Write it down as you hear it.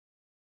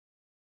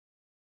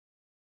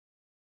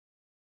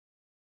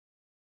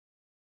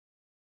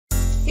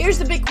Here's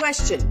the big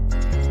question.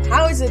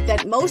 How is it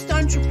that most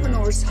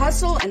entrepreneurs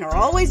hustle and are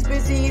always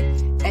busy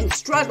and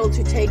struggle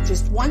to take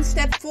just one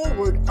step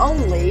forward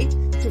only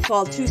to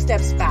fall two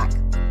steps back?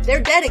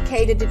 They're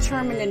dedicated,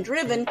 determined, and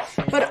driven,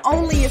 but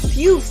only a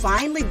few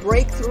finally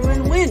break through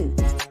and win.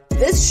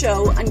 This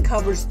show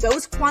uncovers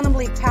those quantum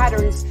leap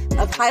patterns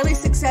of highly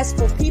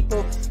successful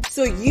people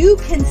so you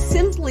can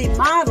simply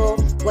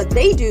model what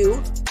they do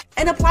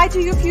and apply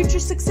to your future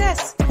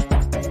success.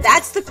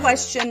 That's the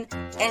question,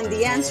 and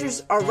the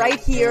answers are right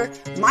here.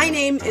 My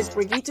name is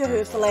Brigitte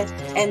Höfele,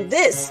 and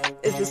this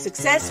is the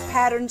Success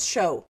Patterns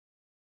Show.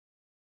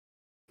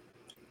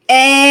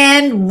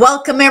 And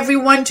welcome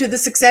everyone to the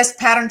Success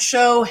Patterns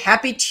Show.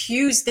 Happy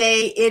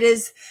Tuesday. It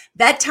is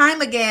that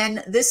time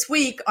again this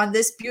week on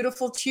this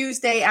beautiful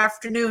Tuesday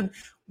afternoon.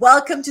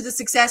 Welcome to the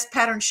Success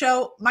Pattern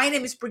Show. My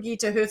name is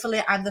Brigitte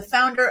Höfele. I'm the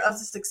founder of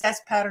the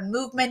Success Pattern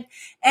Movement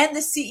and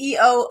the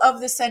CEO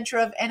of the Center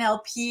of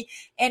NLP.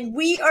 And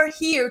we are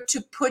here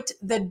to put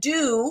the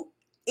do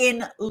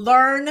in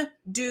learn,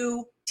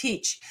 do,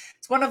 teach.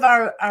 It's one of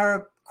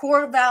our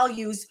core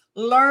values,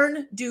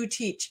 learn, do,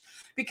 teach.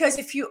 Because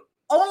if you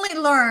only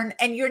learn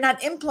and you're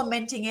not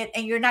implementing it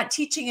and you're not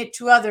teaching it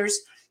to others,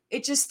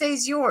 it just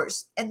stays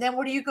yours. And then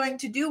what are you going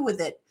to do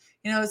with it?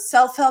 You know,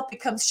 self-help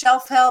becomes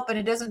shelf-help and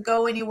it doesn't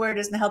go anywhere. It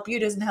doesn't help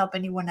you, doesn't help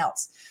anyone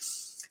else.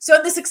 So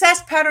in the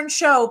Success Pattern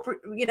Show,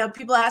 you know,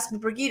 people ask me,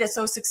 Brigitte,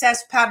 so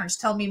success patterns,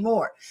 tell me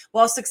more.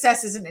 Well,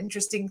 success is an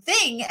interesting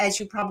thing, as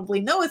you probably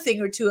know a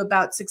thing or two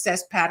about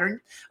success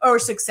pattern or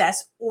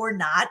success or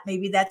not.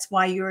 Maybe that's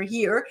why you're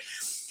here.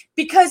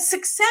 Because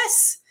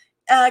success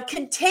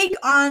can take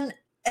on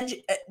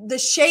the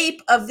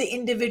shape of the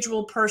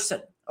individual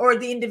person or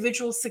the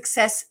individual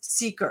success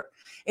seeker.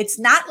 It's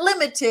not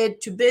limited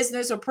to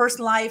business or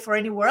personal life or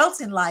anywhere else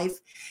in life.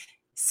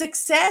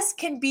 Success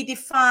can be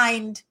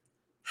defined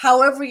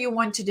however you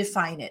want to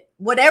define it,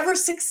 whatever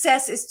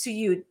success is to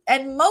you.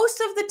 And most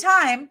of the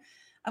time,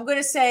 I'm going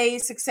to say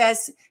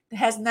success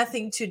has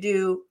nothing to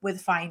do with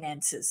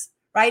finances,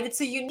 right? It's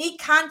a unique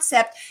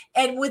concept.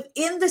 And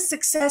within the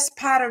Success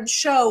Pattern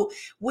Show,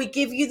 we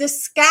give you the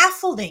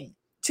scaffolding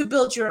to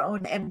build your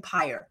own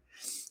empire.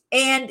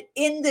 And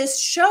in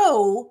this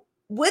show,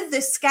 with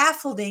this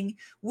scaffolding,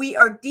 we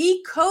are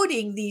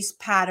decoding these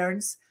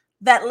patterns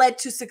that led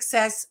to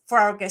success for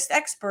our guest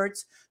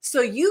experts,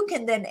 so you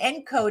can then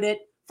encode it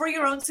for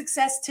your own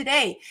success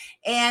today.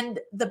 And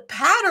the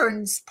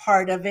patterns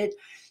part of it,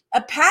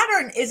 a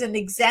pattern is an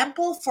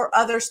example for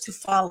others to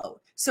follow.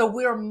 So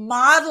we're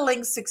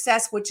modeling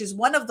success, which is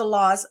one of the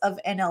laws of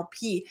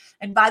NLP.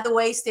 And by the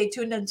way, stay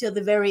tuned until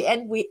the very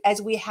end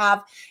as we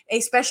have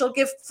a special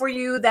gift for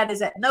you that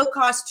is at no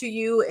cost to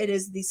you. It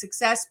is the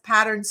Success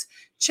Patterns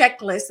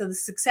Checklist, or the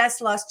Success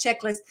Loss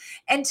Checklist.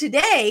 And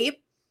today,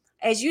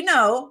 as you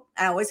know,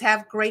 I always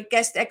have great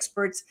guest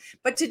experts.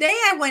 But today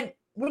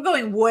we're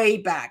going way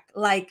back,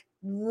 like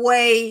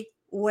way,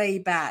 way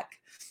back.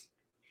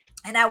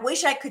 And I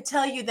wish I could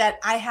tell you that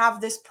I have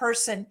this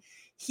person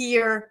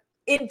here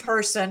in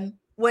person,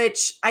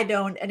 which I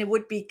don't, and it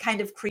would be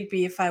kind of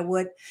creepy if I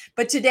would.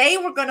 But today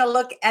we're going to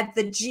look at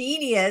the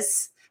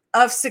genius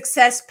of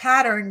success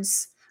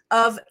patterns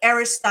of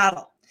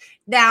Aristotle.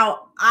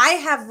 Now, I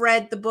have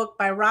read the book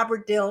by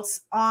Robert Dilts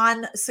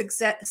on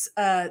success,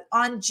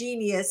 on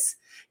genius,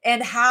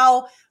 and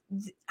how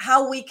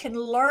we can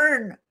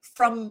learn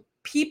from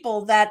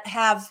people that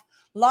have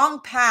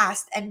long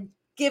passed and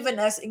given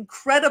us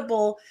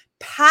incredible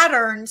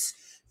patterns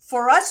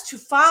for us to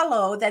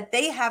follow that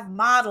they have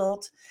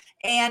modeled.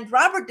 And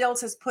Robert Dilts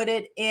has put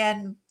it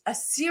in a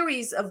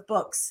series of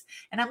books.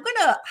 And I'm going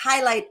to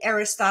highlight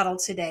Aristotle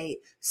today.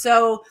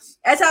 So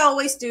as I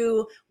always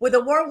do, with a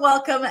warm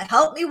welcome,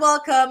 help me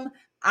welcome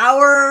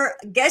our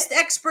guest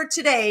expert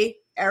today,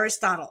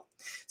 Aristotle.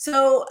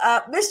 So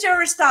Mr.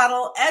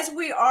 Aristotle, as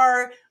we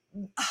are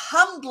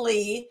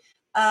humbly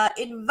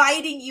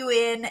inviting you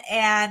in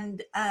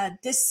and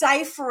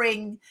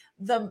deciphering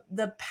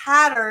the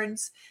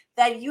patterns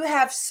that you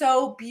have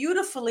so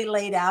beautifully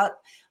laid out,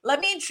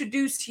 let me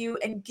introduce you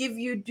and give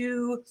you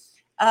due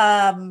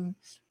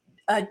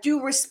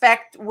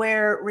respect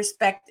where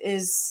respect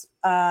is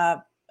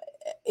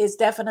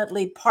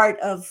definitely part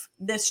of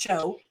this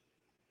show.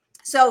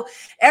 So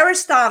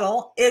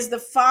Aristotle is the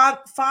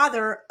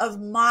father of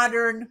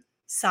modern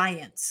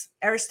science.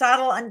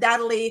 Aristotle,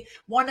 undoubtedly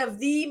one of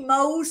the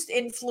most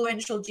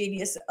influential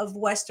genius of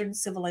Western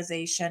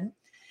civilization,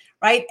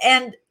 right?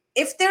 And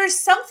if there's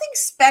something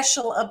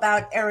special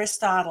about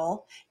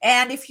Aristotle,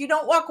 and if you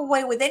don't walk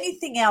away with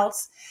anything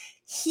else,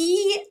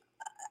 he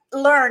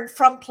learned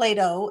from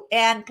Plato,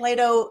 and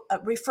Plato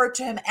referred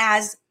to him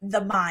as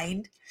the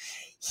mind.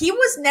 He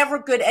was never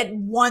good at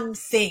one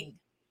thing,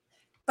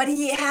 but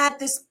he had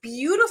this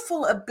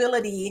beautiful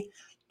ability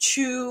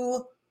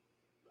to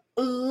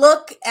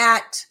look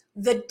at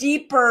the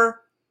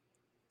deeper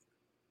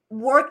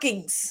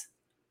workings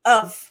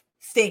of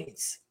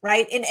things,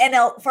 right?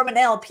 From an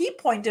NLP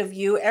point of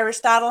view,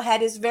 Aristotle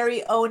had his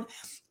very own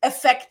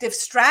effective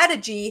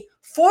strategy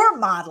for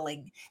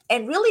modeling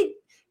and really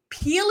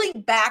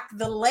peeling back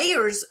the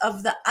layers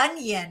of the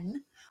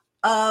onion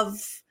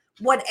of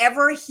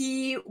whatever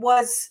he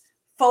was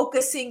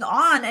focusing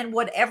on and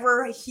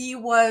whatever he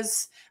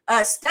was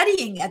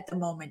studying at the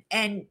moment.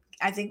 And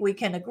I think we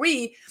can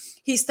agree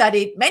he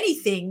studied many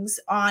things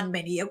on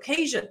many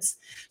occasions.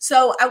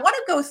 So I want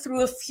to go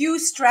through a few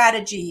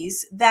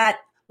strategies that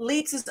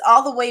leads us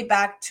all the way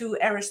back to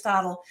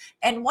Aristotle.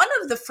 And one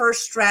of the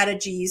first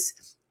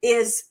strategies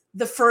is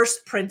the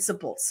first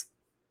principles.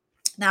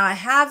 Now I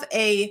have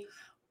a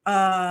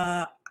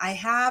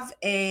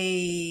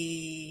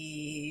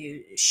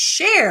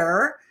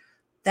share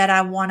that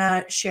I want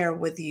to share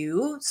with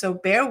you. So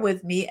bear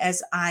with me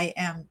as I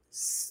am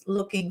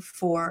looking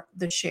for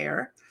the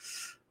share.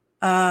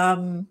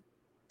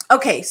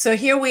 Okay, so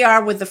here we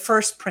are with the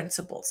first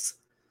principles.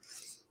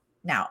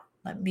 Now,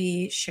 let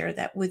me share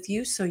that with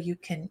you so you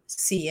can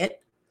see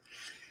it.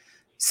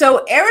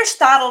 So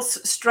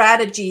Aristotle's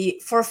strategy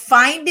for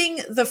finding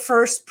the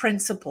first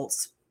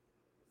principles.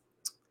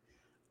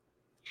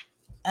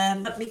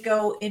 Let me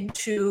go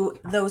into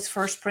those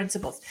first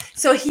principles.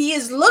 So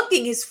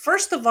he's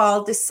first of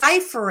all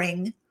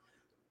deciphering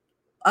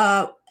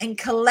and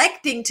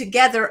collecting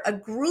together a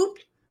group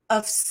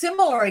of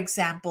similar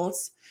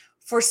examples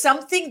for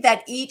something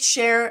that each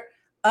share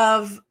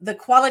of the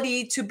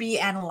quality to be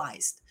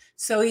analyzed.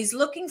 So he's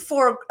looking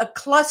for a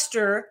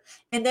cluster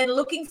and then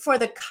looking for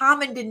the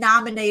common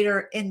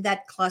denominator in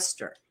that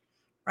cluster,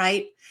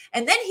 right?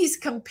 And then he's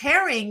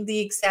comparing the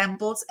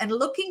examples and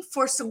looking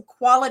for some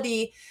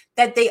quality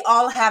that they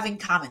all have in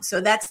common.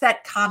 So that's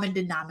that common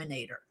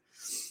denominator.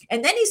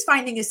 And then he's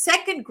finding a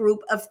second group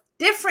of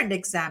different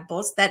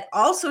examples that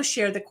also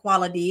share the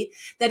quality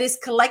that is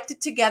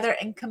collected together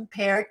and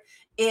compared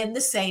in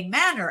the same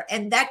manner.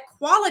 And that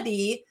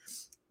quality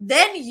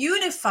then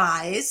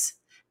unifies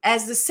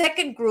as the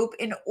second group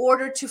in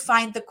order to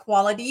find the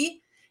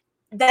quality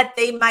that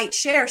they might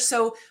share.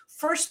 So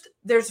first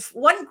there's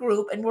one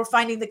group and we're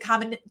finding the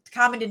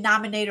common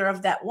denominator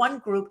of that one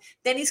group.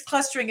 Then he's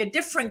clustering a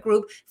different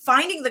group,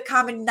 finding the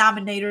common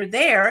denominator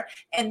there.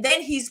 And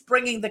then he's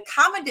bringing the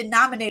common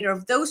denominator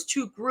of those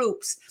two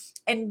groups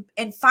and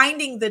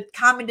finding the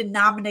common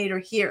denominator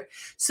here.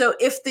 So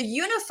if the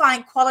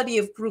unifying quality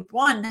of group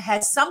one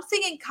has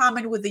something in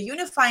common with the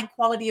unifying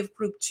quality of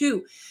group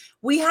two,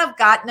 we have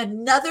gotten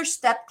another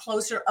step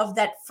closer of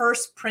that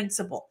first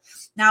principle.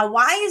 Now,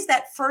 why is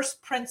that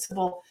first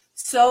principle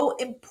so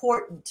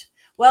important?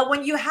 Well,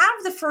 when you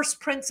have the first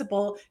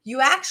principle,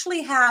 you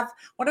actually have,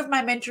 one of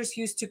my mentors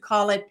used to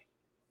call it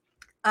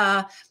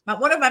the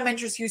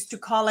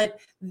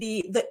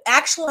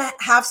actual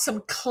have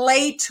some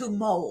clay to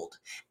mold,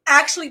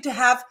 actually to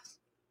have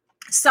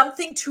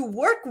something to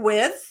work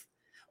with,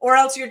 or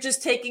else you're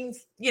just taking,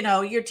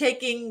 you're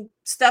taking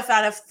stuff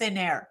out of thin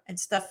air, and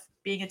stuff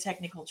being a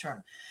technical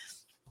term.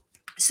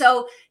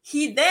 So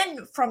he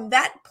then, from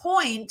that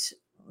point,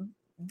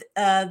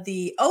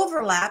 the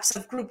overlaps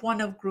of group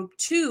one of group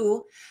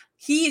two,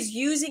 he is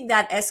using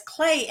that as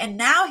clay, and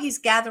now he's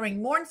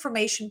gathering more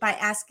information by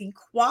asking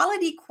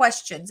quality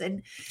questions.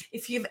 And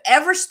if you've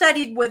ever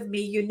studied with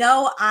me, you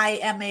know I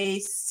am a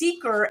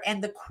seeker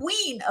and the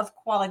queen of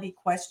quality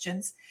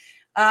questions.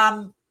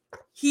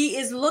 He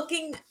is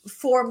looking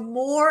for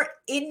more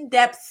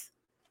in-depth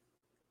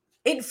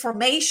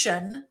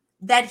information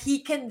that he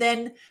can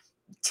then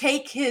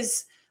take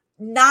his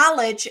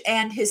knowledge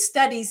and his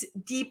studies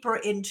deeper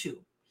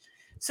into.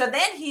 So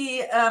then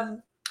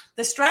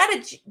the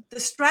strategy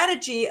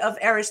of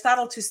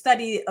Aristotle to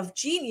study of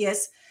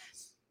genius,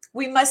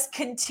 we must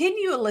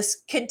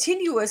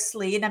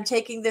continuously, and I'm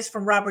taking this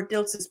from Robert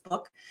Dilts's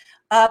book,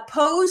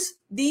 pose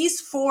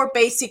these four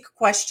basic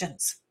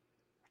questions.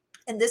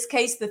 In this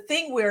case, the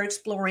thing we're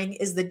exploring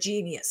is the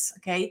genius,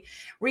 okay?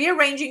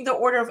 Rearranging the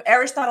order of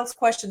Aristotle's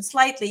question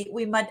slightly,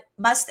 we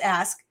must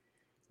ask,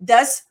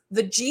 does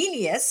the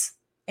genius,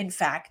 in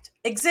fact,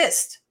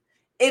 exist?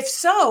 If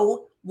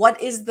so,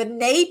 what is the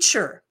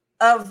nature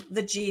of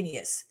the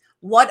genius?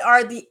 What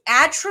are the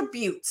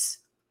attributes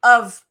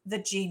of the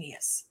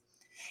genius?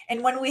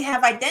 And when we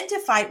have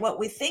identified what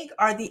we think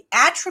are the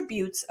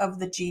attributes of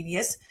the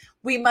genius,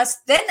 we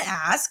must then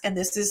ask, and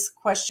this is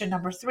question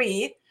number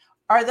 3,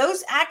 are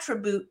those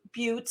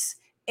attributes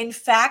in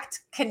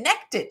fact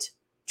connected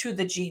to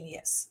the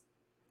genius?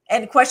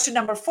 And question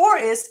number 4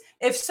 is,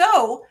 if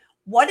so,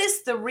 what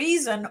is the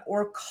reason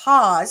or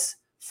cause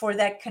for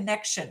that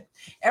connection?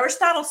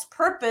 Aristotle's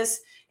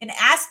purpose in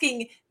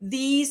asking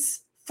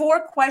these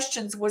 4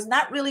 questions was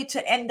not really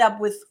to end up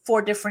with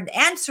 4 different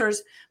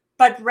answers,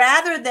 but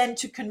rather than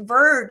to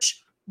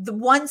converge the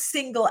one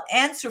single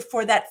answer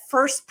for that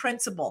first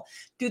principle.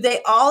 Do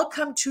they all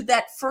come to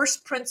that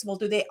first principle?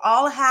 Do they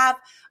all have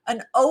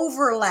an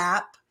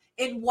overlap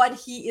in what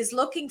he is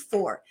looking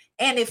for?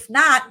 And if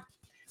not,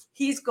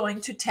 he's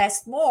going to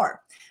test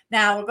more.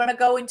 Now we're going to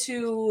go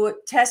into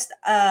test,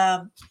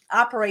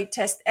 operate,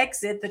 test,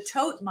 exit, the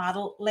tote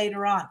model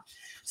later on.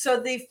 So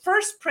the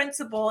first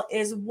principle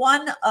is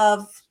one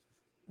of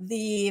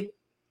the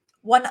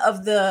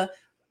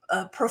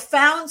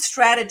profound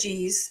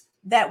strategies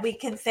that we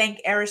can thank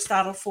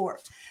Aristotle for.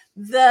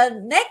 The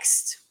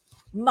next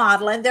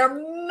model, and there are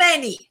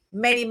many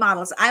many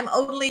models. I'm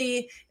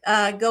only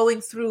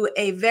going through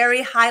a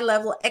very high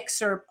level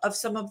excerpt of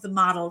some of the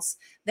models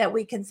that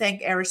we can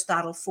thank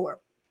Aristotle for.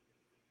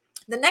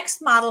 The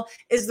next model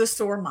is the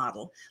SOAR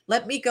model.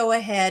 Let me go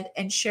ahead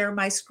and share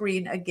my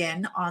screen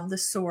again on the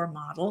SOAR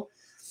model.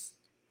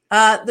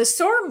 The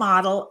SOAR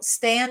model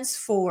stands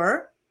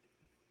for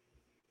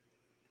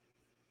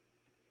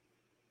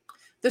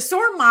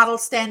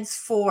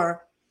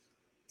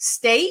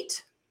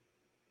state,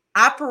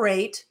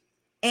 operate,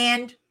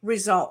 and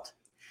result.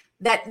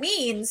 That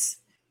means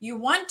you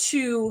want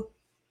to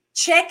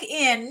check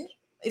in.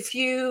 If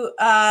you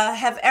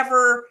have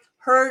ever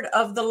heard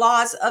of the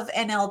laws of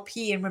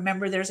NLP, and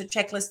remember there's a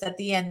checklist at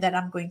the end that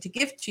I'm going to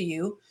give to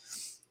you.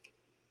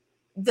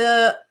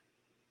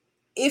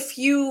 If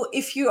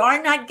you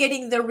are not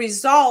getting the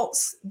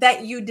results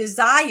that you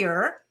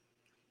desire,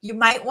 you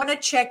might want to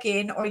check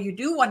in, or you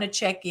do want to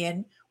check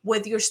in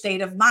with your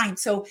state of mind.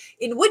 So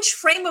in which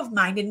frame of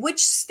mind, in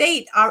which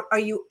state are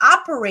you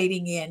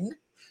operating in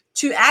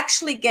to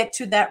actually get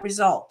to that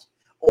result?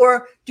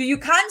 Or do you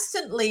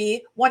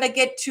constantly want to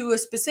get to a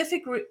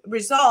specific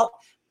result,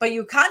 but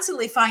you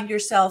constantly find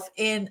yourself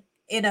in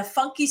a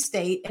funky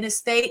state, in a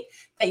state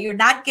that you're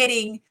not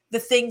getting the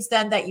things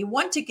done that you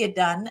want to get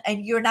done,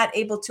 and you're not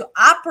able to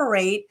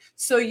operate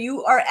so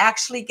you are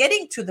actually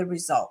getting to the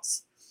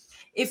results?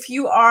 If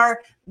you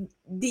are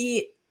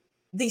the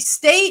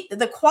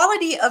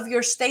quality of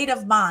your state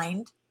of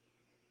mind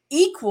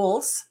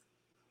equals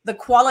the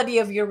quality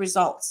of your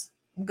results.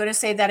 I'm going to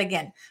say that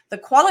again. The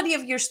quality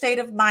of your state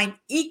of mind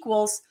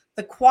equals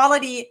the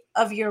quality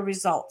of your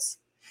results.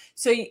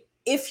 So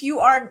if you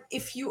are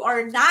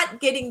not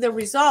getting the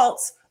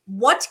results,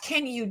 what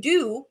can you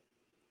do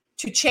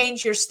to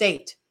change your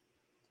state?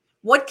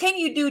 What can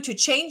you do to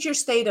change your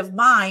state of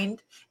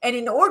mind? And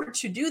in order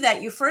to do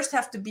that, you first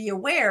have to be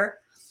aware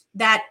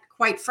that,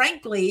 quite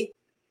frankly,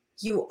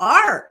 you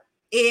are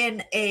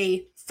in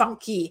a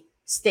funky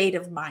state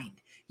of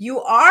mind. You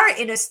are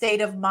in a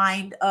state of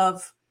mind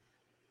of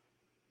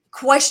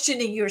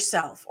questioning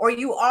yourself, or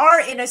you are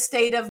in a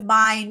state of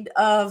mind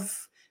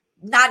of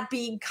not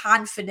being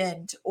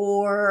confident,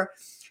 or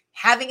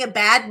having a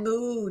bad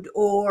mood,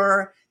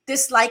 or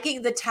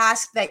disliking the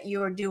task that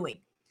you're doing.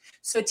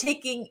 So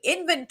taking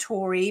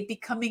inventory,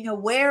 becoming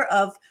aware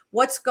of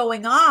what's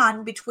going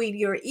on between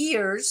your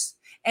ears,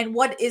 and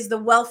what is the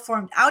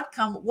well-formed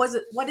outcome,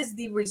 what is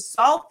the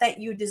result that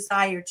you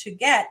desire to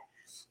get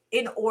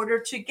in order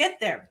to get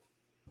there.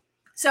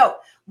 So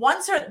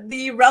once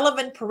the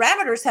relevant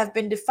parameters have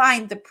been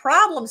defined, the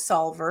problem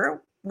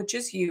solver, which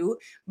is you,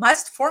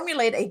 must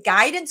formulate a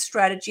guidance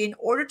strategy in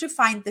order to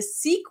find the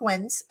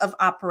sequence of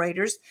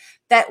operators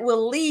that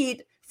will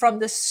lead from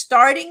the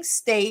starting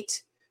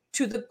state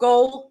to the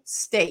goal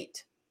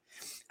state.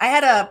 I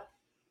had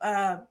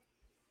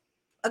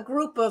a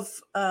group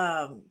of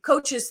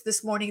coaches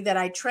this morning that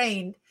I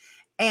trained,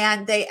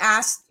 and they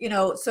asked,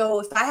 so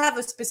if I have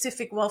a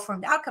specific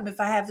well-formed outcome, if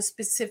I have a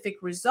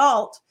specific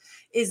result,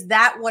 is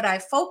that what I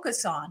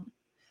focus on?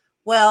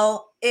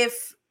 Well,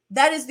 if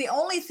that is the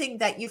only thing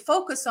that you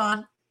focus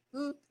on,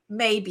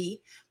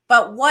 maybe.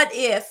 But what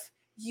if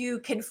you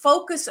can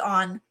focus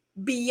on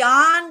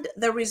beyond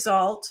the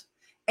result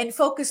and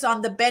focus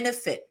on the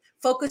benefit,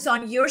 focus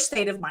on your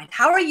state of mind?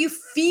 How are you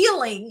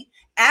feeling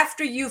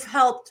after you've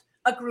helped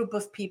a group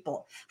of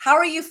people? How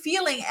are you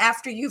feeling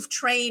after you've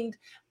trained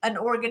an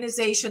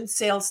organization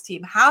sales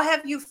team? How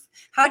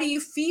do you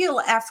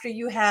feel after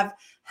you have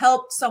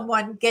helped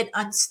someone get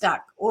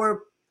unstuck,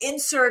 or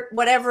insert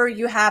whatever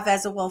you have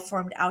as a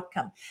well-formed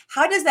outcome?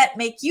 How does that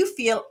make you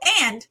feel?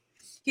 And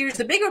here's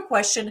the bigger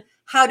question: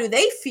 how do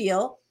they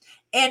feel?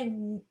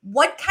 And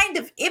what kind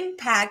of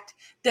impact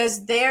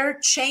does their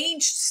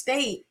changed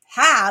state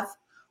have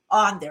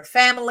on their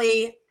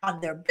family,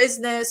 on their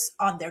business,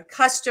 on their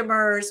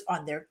customers,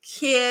 on their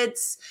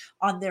kids,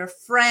 on their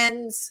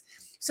friends?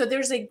 So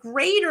there's a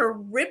greater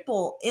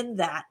ripple in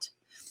that.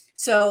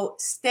 So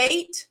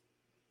state,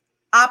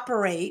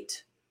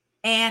 operate,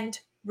 and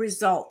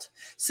result.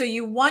 So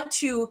you want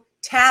to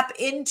tap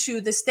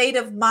into the state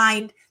of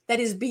mind that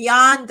is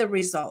beyond the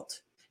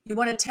result. You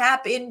want to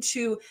tap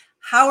into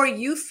how are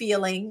you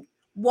feeling?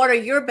 What are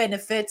your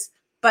benefits?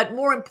 But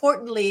more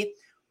importantly,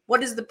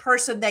 what is the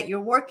person that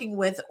you're working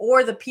with,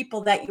 or the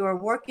people that you're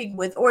working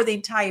with, or the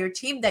entire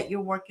team that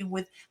you're working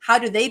with? How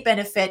do they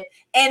benefit?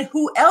 And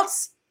who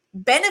else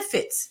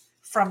benefits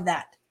from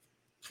that?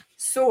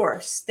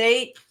 SOAR,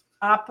 state,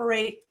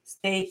 operate,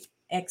 state,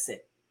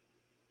 exit.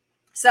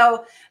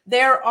 So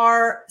there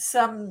are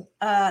some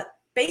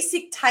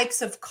basic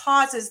types of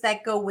causes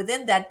that go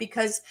within that,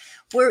 because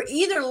we're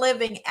either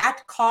living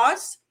at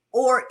cause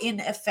or in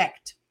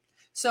effect.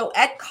 So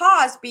at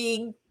cause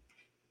being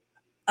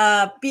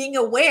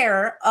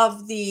aware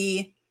of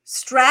the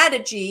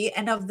strategy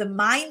and of the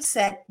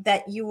mindset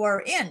that you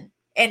are in.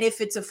 And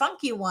if it's a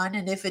funky one,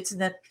 and if it's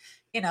not,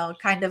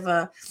 kind of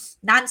a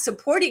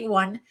non-supporting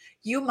one,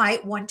 you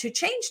might want to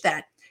change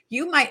that.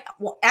 You might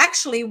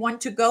actually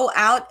want to go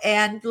out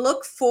and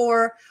look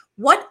for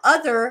what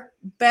other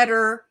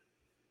better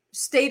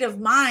state of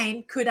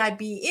mind could I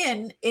be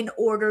in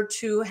order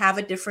to have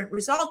a different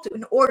result,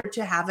 in order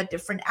to have a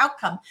different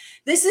outcome?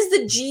 This is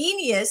the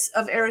genius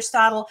of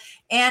Aristotle.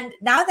 And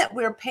now that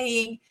we're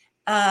paying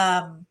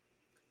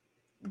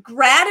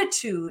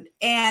gratitude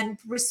and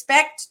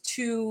respect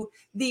to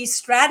these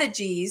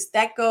strategies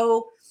that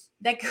go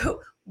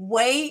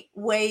way,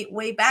 way,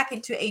 way back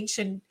into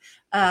ancient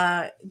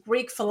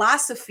Greek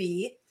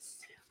philosophy,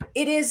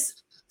 it is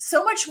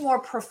so much more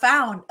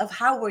profound of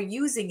how we're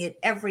using it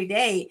every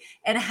day,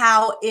 and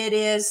how it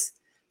is,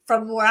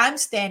 from where I'm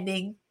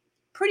standing,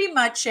 pretty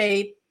much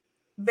a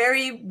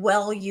very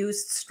well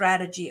used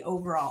strategy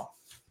overall.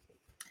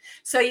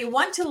 So you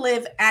want to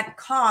live at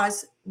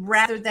cause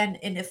rather than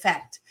in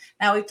effect.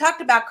 Now, we've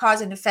talked about cause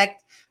and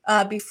effect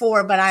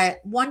before, but I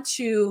want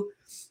to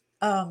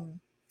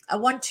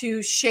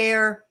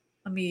share.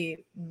 Let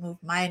me move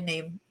my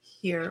name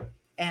here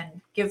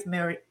and give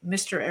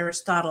Mr.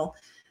 Aristotle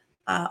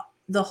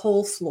the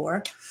whole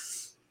floor.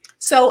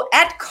 So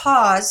at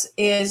cause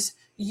is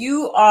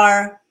you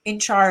are in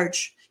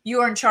charge.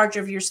 You are in charge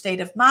of your state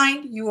of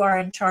mind. You are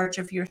in charge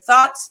of your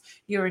thoughts.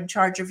 You're in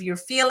charge of your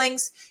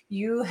feelings.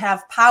 You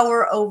have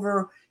power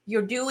over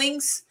your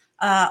doings,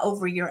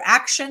 over your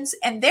actions,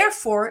 and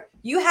therefore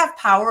you have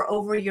power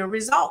over your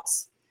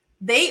results.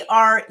 They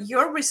are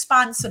your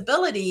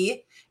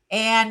responsibility.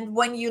 And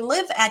when you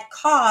live at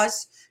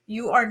cause,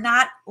 you are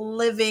not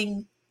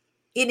living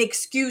in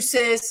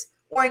excuses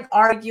or in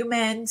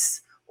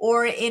arguments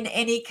or in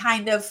any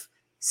kind of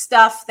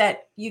stuff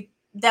that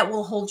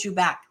will hold you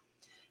back.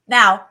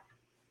 Now,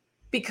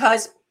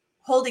 because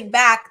holding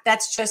back,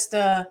 that's just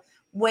a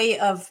way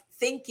of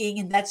thinking,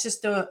 and that's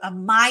just a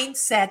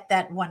mindset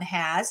that one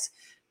has,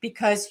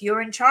 because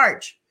you're in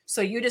charge.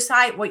 So you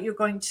decide what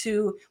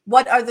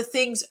are the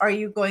things are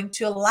you going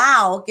to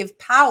allow, give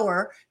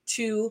power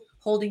to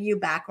holding you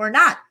back or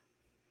not.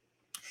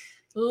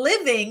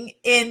 Living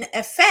in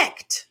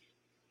effect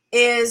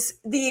is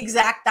the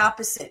exact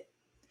opposite.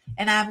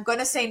 And I'm going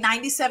to say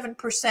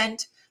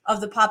 97%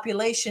 of the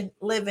population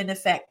live in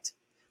effect.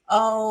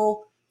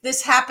 Oh,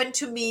 this happened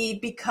to me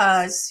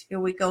because, here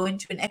we go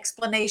into an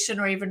explanation,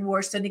 or even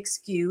worse, an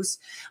excuse.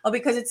 Oh,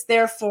 because it's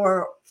their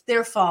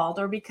fault,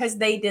 or because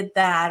they did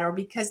that, or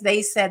because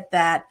they said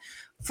that.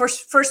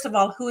 First of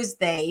all, who is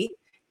they?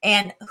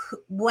 And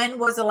when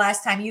was the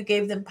last time you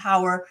gave them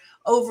power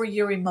over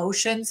your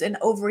emotions and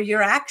over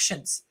your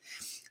actions?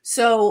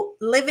 So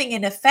living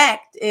in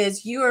effect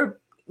is you're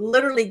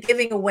literally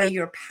giving away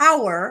your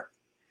power,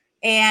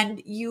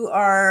 and you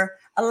are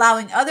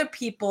allowing other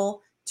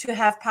people to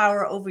have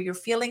power over your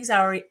feelings,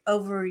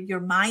 over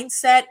your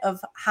mindset of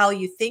how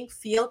you think,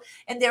 feel,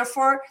 and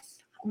therefore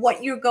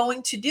what you're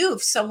going to do.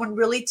 If someone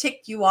really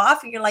ticked you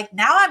off and you're like,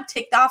 now I'm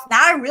ticked off,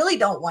 now I really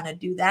don't want to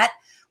do that.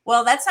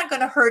 Well, that's not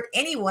going to hurt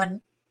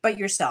anyone but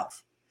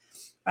yourself,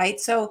 right?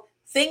 So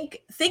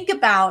think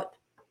about,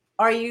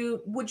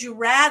 would you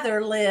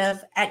rather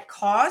live at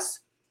cause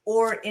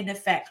or in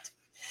effect?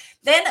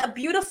 Then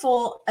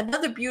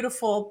another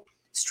beautiful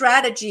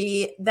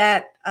strategy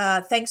that,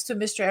 thanks to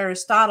Mr.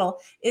 Aristotle,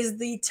 is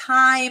the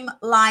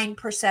timeline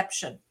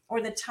perception,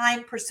 or the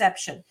time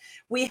perception.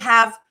 We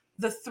have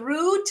the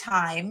through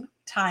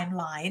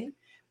timeline,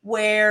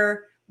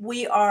 where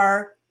we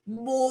are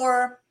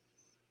more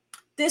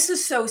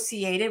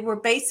disassociated. We're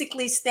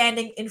basically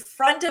standing in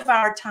front of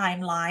our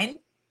timeline,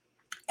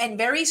 and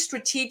very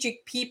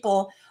strategic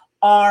people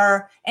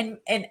are, and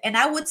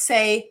I would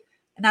say,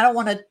 and I don't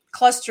want to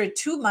cluster it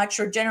too much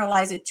or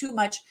generalize it too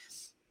much,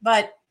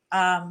 but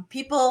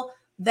people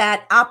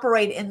that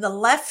operate in the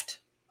left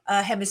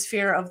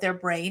hemisphere of their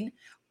brain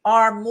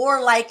are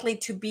more likely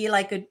to be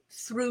like a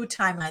through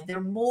timeline.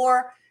 They're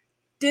more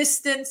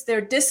distance,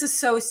 they're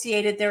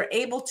disassociated, they're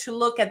able to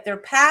look at their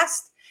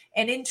past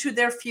and into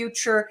their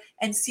future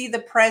and see the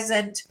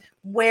present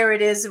where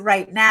it is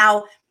right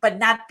now, but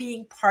not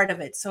being part of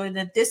it. So in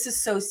a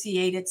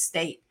disassociated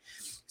state.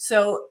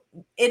 So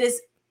it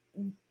is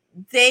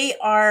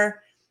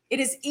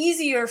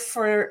easier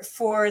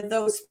for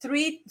those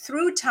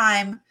through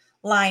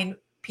timeline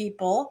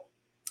people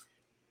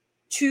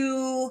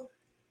to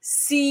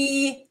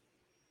see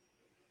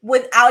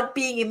without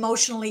being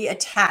emotionally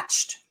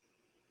attached,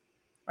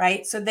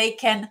 right? So they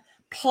can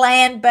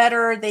plan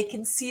better, they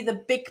can see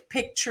the big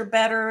picture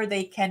better,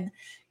 they can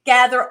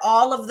gather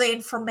all of the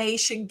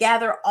information,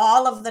 gather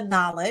all of the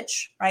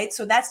knowledge, right?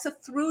 So that's the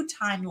through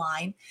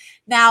timeline.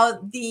 Now,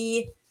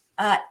 the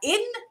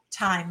in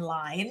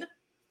timeline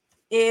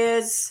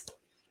is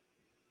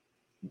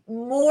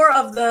more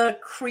of the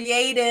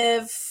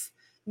creative,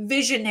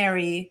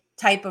 visionary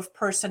type of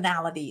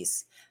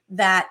personalities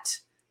that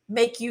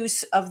make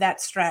use of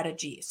that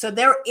strategy. So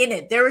they're in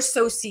it, they're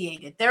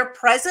associated. Their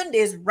present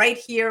is right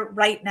here,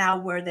 right now,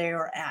 where they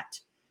are at.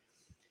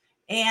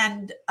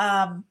 And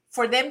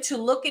for them to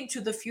look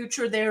into the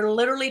future, they're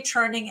literally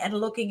turning and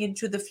looking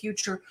into the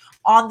future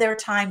on their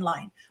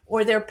timeline,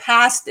 or their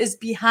past is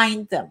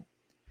behind them.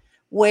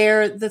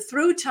 Where the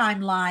through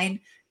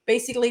timeline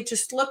basically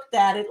just looked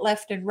at it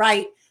left and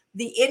right.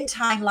 The in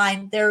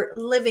timeline, they're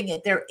living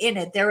it, they're in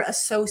it, they're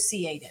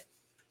associated.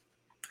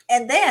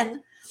 And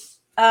then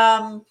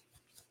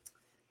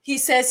he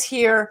says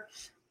here,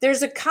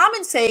 there's a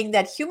common saying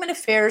that human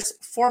affairs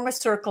form a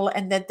circle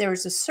and that there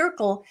is a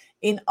circle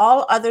in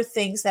all other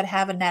things that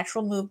have a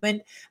natural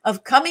movement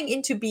of coming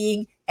into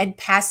being and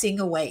passing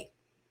away.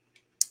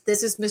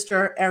 This is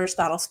Mr.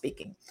 Aristotle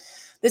speaking.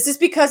 This is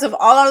because of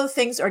all other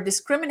things are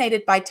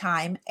discriminated by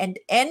time and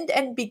end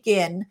and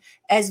begin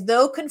as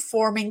though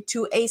conforming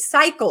to a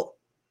cycle.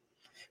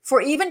 For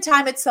even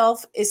time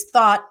itself is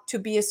thought to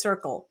be a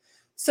circle.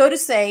 So to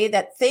say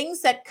that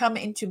things that come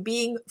into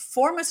being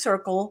form a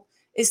circle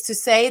is to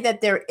say that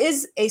there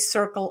is a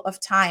circle of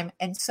time,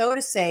 and so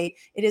to say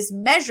it is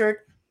measured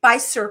by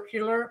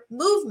circular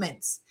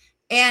movements.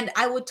 And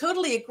I would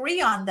totally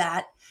agree on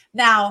that.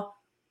 Now,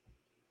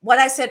 what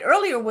I said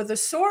earlier with the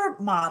SOAR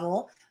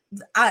model,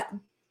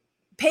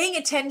 paying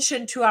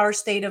attention to our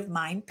state of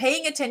mind,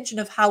 paying attention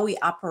of how we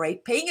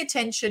operate, paying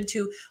attention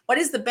to what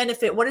is the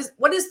benefit, what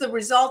is the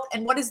result,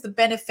 and what is the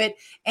benefit,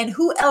 and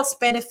who else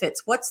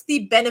benefits, what's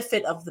the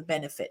benefit of the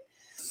benefit,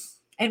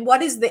 and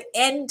what is the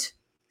end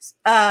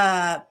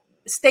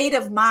state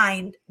of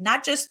mind,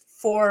 not just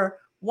for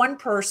one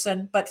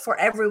person, but for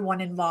everyone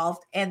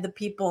involved and the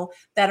people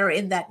that are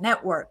in that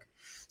network.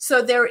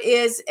 So there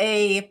is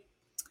a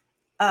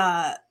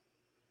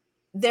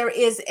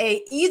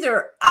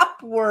either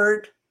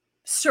upward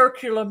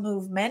circular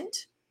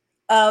movement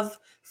of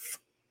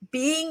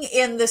being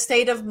in the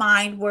state of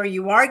mind where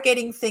you are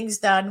getting things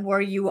done,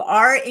 where you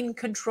are in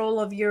control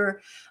of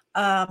your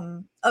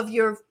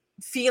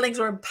feelings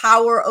or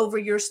power over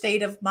your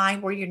state of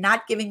mind, where you're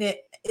not giving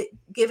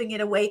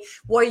it away,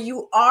 where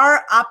you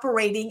are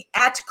operating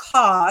at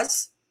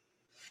cause.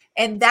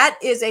 And that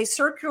is a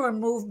circular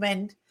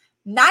movement,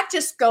 not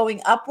just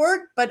going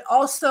upward, but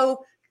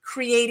also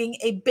creating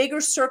a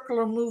bigger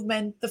circular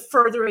movement the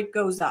further it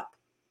goes up.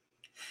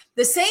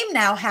 The same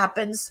now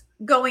happens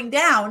going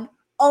down,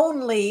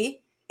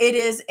 only it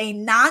is a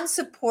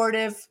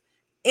non-supportive,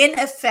 in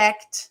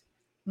effect,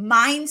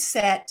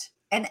 mindset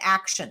and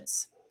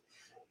actions.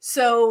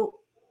 So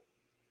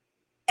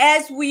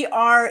as we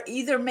are,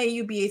 either may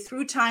you be a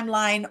through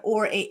timeline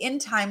or a in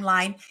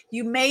timeline,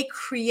 you may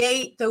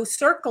create those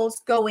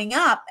circles going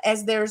up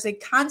as there's a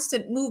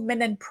constant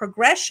movement and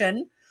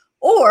progression.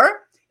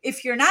 Or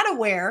if you're not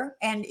aware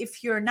and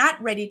if you're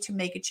not ready to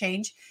make a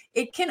change,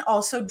 it can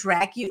also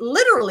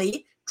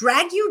literally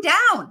drag you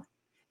down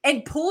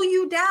and pull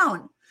you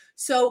down.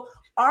 So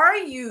are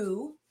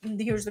you,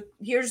 here's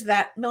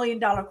that $1 million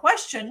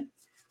question,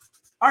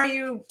 are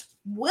you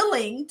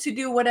willing to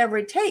do whatever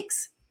it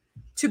takes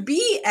to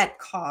be at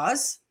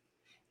cause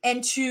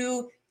and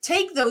to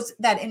take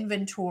that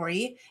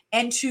inventory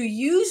and to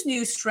use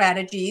new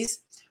strategies?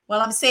 Well,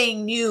 I'm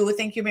saying new,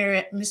 thank you,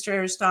 Mr.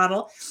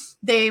 Aristotle.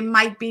 They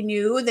might be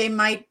new, they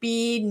might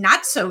be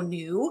not so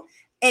new,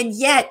 and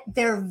yet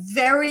they're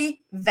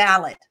very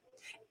valid.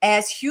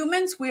 As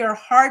humans, we are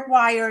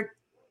hardwired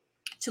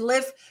to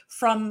live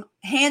from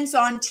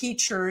hands-on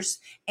teachers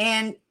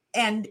and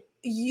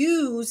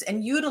use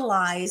and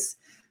utilize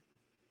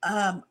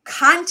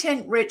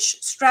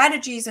content-rich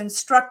strategies and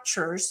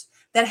structures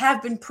that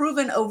have been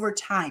proven over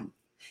time.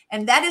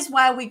 And that is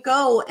why we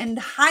go and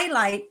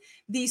highlight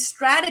these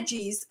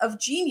strategies of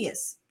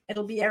genius.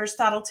 It'll be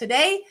Aristotle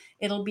today.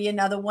 It'll be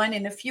another one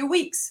in a few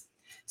weeks.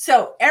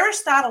 So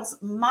Aristotle's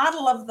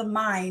model of the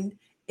mind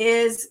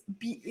is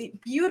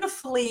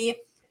beautifully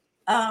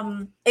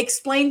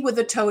explained with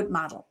the toad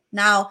model.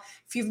 Now,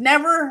 if you've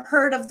never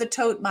heard of the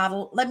toad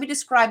model, let me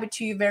describe it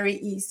to you very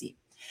easy.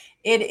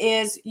 It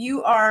is,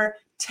 you are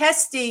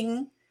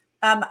testing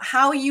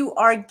how you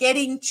are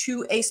getting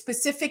to a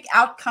specific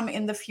outcome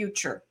in the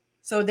future.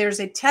 So there's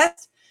a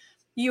test.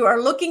 You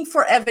are looking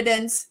for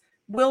evidence.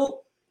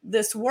 Will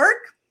this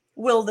work?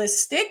 Will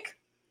this stick?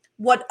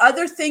 What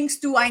other things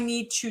do I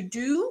need to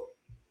do?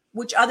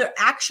 Which other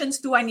actions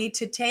do I need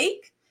to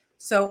take?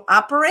 So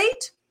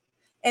operate.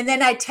 And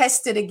then I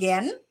test it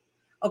again.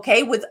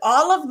 Okay, with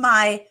all of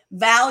my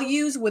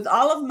values, with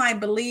all of my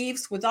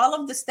beliefs, with all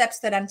of the steps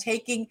that I'm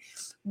taking,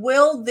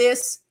 will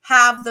this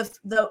have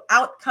the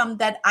outcome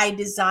that I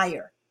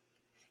desire?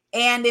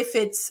 And if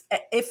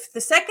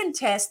the second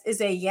test is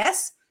a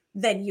yes,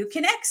 then you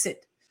can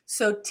exit.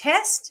 So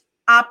test,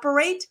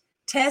 operate,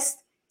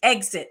 test,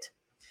 exit.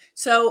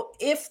 So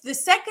if the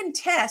second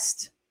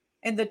test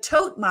in the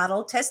TOTE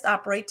model, test,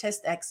 operate,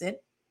 test,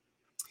 exit,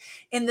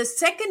 in the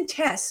second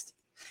test,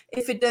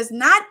 if it does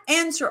not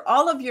answer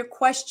all of your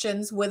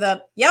questions with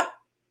a, yep,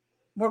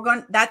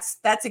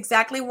 that's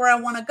exactly where I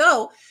want to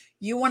go.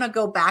 You want to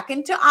go back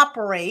into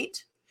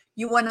operate.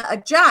 You want to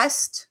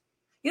adjust.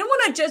 You don't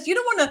want to adjust. You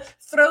don't want to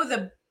throw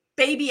the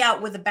baby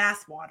out with the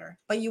bathwater,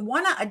 but you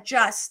want to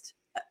adjust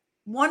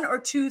one or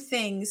two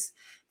things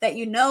that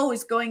you know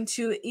is going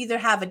to either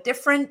have a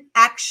different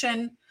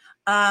action,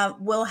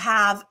 will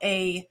have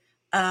a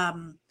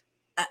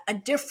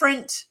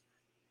different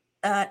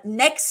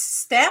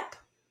next step,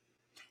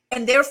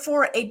 and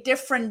therefore a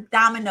different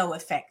domino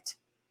effect.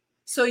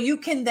 So you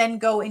can then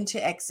go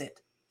into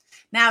exit.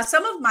 Now,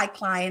 some of my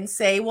clients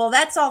say, well,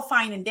 that's all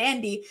fine and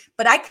dandy,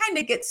 but I kind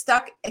of get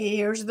stuck.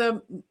 Here's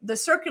the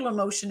circular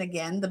motion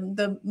again,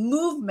 the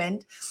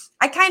movement.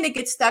 I kind of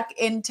get stuck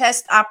in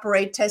test,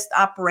 operate, test,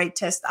 operate,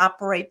 test,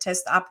 operate,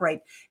 test,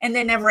 operate, and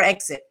they never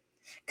exit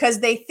because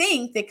they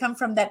think they come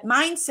from that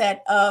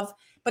mindset of,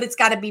 but it's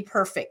got to be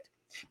perfect.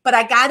 But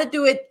I got to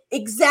do it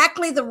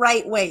exactly the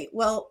right way.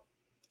 Well,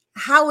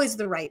 how is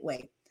the right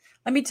way?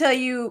 Let me tell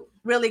you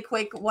really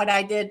quick what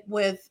I did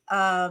with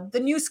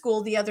the new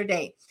school the other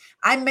day.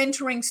 I'm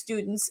mentoring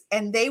students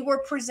and they were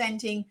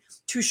presenting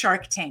to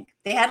Shark Tank.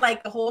 They had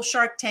like a whole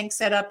Shark Tank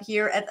set up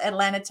here at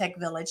Atlanta Tech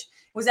Village.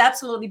 It was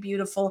absolutely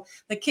beautiful.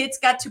 The kids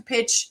got to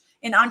pitch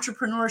an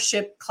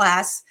entrepreneurship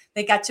class.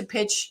 They got to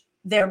pitch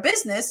their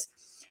business.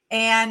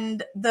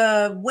 And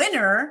the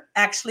winner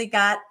actually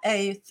got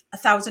a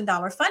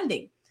 $1,000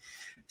 funding.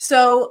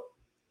 So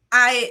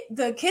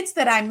the kids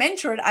that I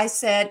mentored, I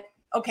said,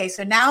 okay,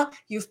 so now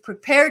you've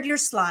prepared your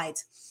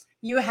slides.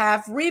 You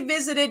have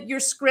revisited your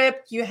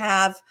script. You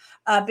have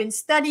been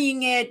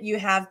studying it. You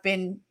have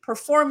been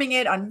performing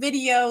it on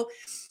video.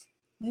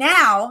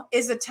 Now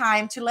is the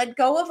time to let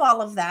go of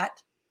all of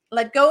that.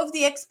 Let go of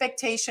the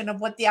expectation of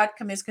what the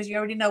outcome is, because you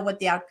already know what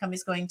the outcome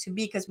is going to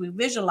be because we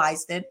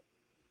visualized it.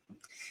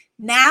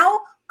 Now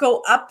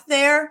go up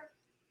there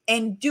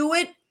and do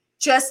it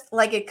just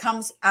like it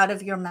comes out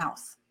of your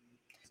mouth.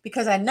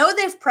 Because I know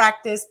they've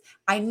practiced,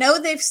 I know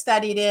they've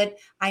studied it,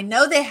 I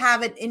know they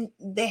have it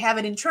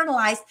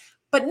internalized,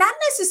 but not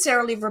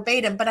necessarily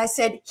verbatim. But I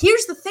said,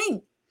 here's the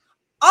thing: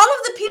 all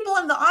of the people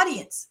in the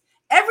audience,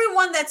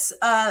 everyone that's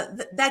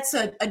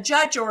a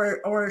judge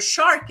or a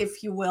shark,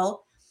 if you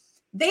will,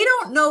 they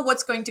don't know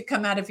what's going to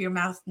come out of your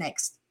mouth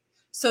next.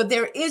 So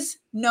there is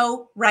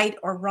no right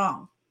or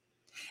wrong,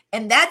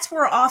 and that's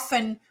where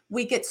often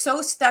we get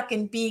so stuck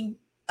in being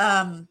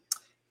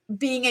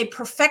a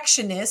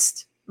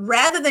perfectionist,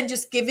 rather than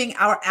just giving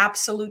our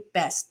absolute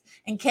best.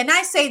 And can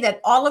I say that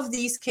all of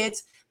these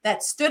kids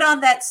that stood on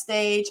that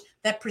stage,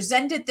 that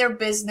presented their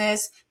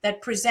business,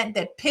 that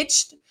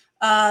pitched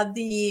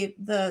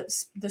the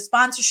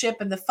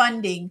sponsorship and the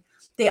funding,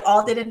 they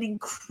all did an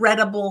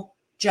incredible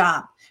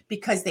job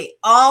because they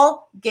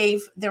all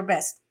gave their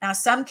best. Now,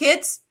 some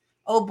kids,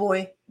 oh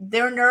boy,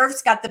 their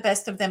nerves got the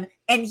best of them,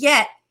 and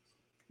yet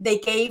they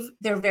gave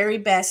their very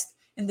best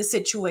in the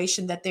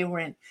situation that they were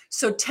in.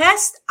 So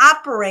test,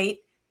 operate,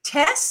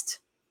 test,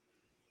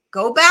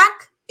 go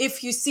back.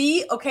 If you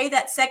see, okay,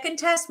 that second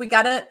test, we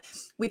gotta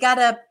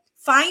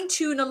fine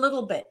tune a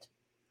little bit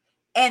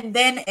and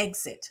then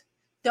exit.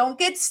 Don't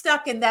get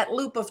stuck in that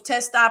loop of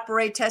test,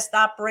 operate, test,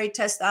 operate,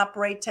 test,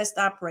 operate, test,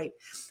 operate.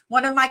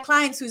 One of my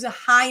clients who's a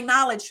high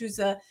knowledge, who's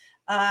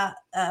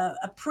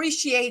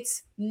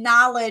appreciates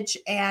knowledge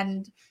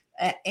and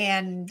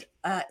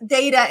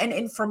data and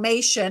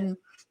information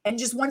and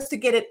just wants to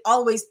get it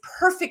always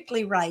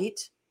perfectly right.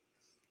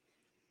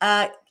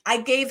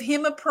 I gave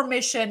him a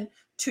permission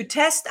to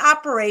test,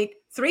 operate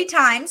 3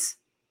 times,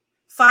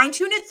 fine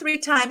tune it 3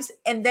 times,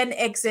 and then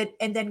exit,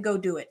 and then go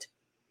do it.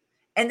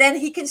 And then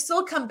he can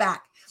still come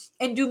back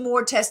and do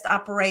more test,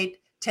 operate,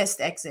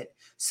 test, exit.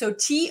 So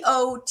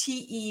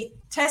TOTE,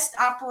 test,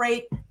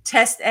 operate,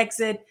 test,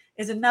 exit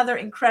is another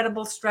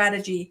incredible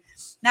strategy.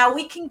 Now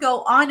we can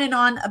go on and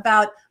on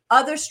about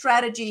other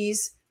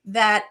strategies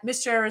that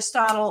Mr.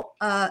 Aristotle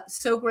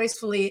so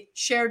gracefully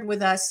shared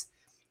with us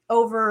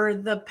over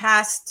the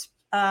past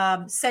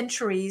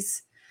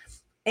centuries.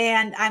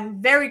 And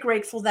I'm very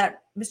grateful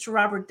that Mr.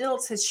 Robert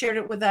Dilts has shared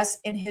it with us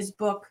in his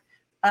book,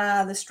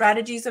 The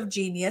Strategies of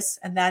Genius.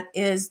 And that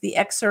is the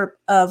excerpt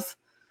of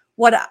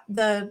what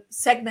the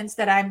segments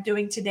that I'm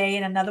doing today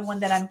and another one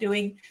that I'm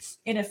doing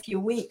in a few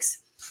weeks.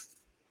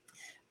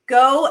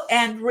 Go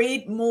and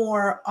read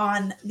more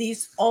on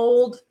these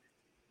old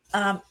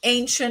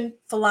ancient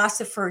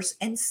philosophers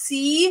and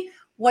see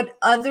what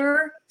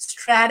other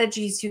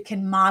strategies you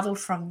can model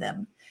from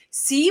them.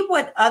 See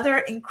what other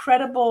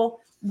incredible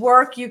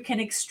work you can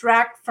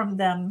extract from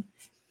them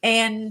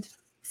and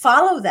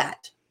follow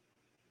that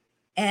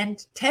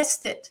and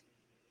test it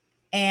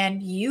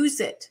and use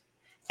it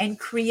and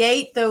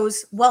create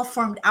those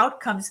well-formed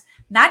outcomes,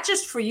 not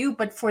just for you,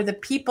 but for the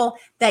people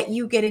that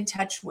you get in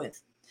touch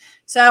with.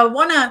 So I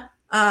want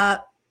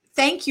to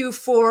thank you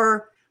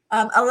for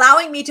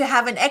allowing me to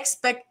have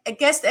a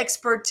guest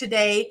expert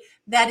today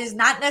that is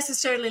not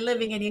necessarily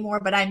living anymore,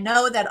 but I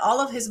know that all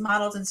of his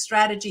models and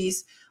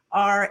strategies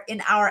are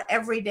in our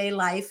everyday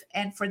life.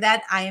 And for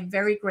that, I am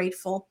very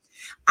grateful.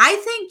 I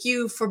thank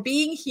you for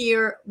being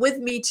here with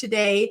me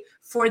today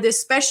for this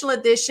special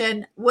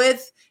edition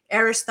with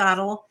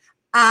Aristotle.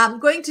 I'm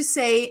going to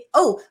say,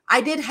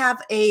 I did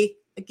have a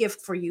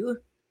gift for you.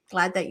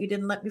 Glad that you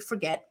didn't let me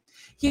forget.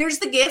 Here's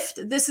the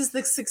gift. This is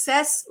the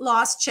Success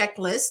Loss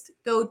Checklist.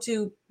 Go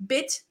to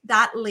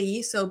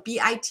bit.ly, so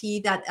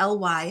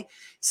bit.ly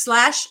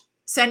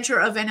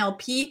 /Center of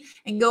NLP,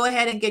 and go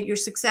ahead and get your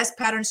Success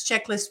Patterns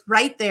Checklist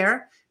right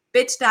there.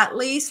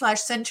 bit.ly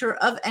 /Center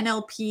of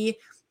NLP.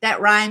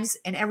 That rhymes,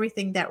 and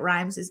everything that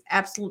rhymes is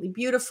absolutely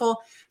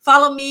beautiful.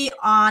 Follow me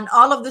on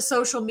all of the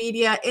social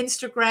media,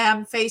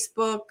 Instagram,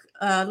 Facebook,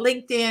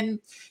 LinkedIn,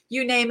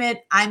 you name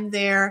it, I'm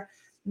there.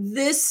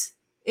 This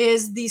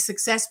is the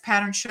Success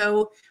Pattern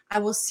Show. I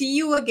will see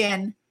you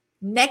again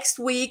next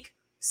week,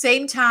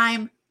 same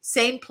time,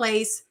 same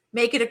place.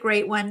 Make it a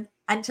great one.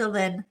 Until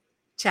then,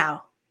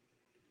 ciao.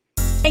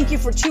 Thank you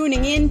for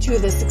tuning in to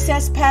the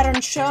Success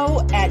Pattern Show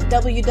at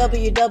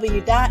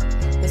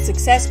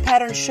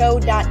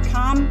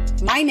www.thesuccesspatternshow.com.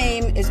 My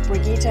name is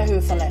Brigitte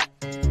Höfele.